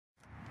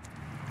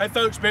Hey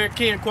folks, Barrett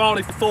Ken,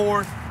 Quality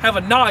Ford. Have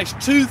a nice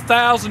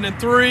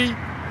 2003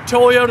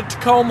 Toyota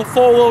Tacoma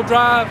 4-wheel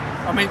drive.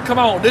 I mean, come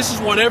on, this is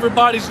what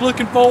everybody's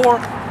looking for.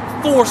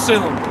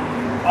 4-cylinder,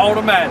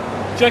 automatic.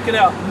 Check it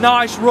out,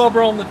 nice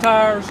rubber on the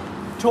tires.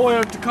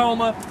 Toyota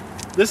Tacoma.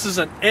 This is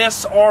an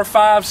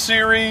SR5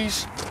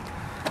 series.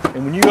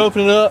 And when you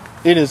open it up,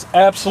 it is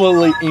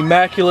absolutely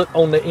immaculate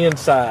on the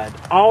inside.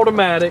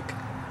 Automatic,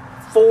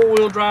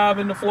 4-wheel drive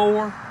in the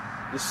floor.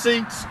 The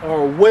seats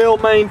are well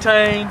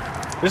maintained.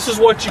 This is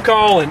what you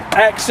call an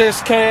access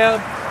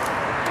cab.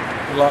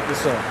 Lock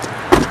this up.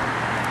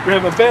 We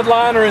have a bed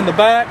liner in the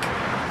back.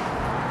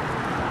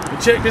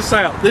 And check this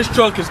out. This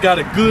truck has got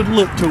a good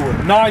look to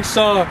it. Nice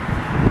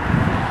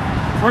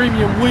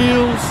premium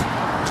wheels.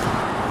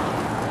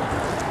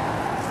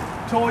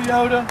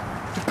 Toyota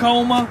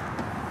Tacoma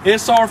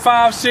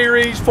SR5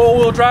 series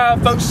 4-wheel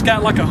drive. Folks, it's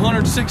got like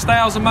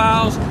 106,000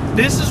 miles.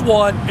 This is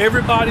what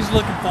everybody's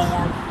looking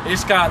for.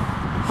 It's got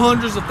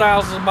hundreds of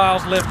thousands of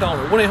miles left on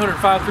it.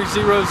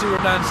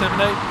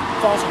 1-800-530-0978.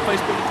 Follow us on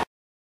Facebook.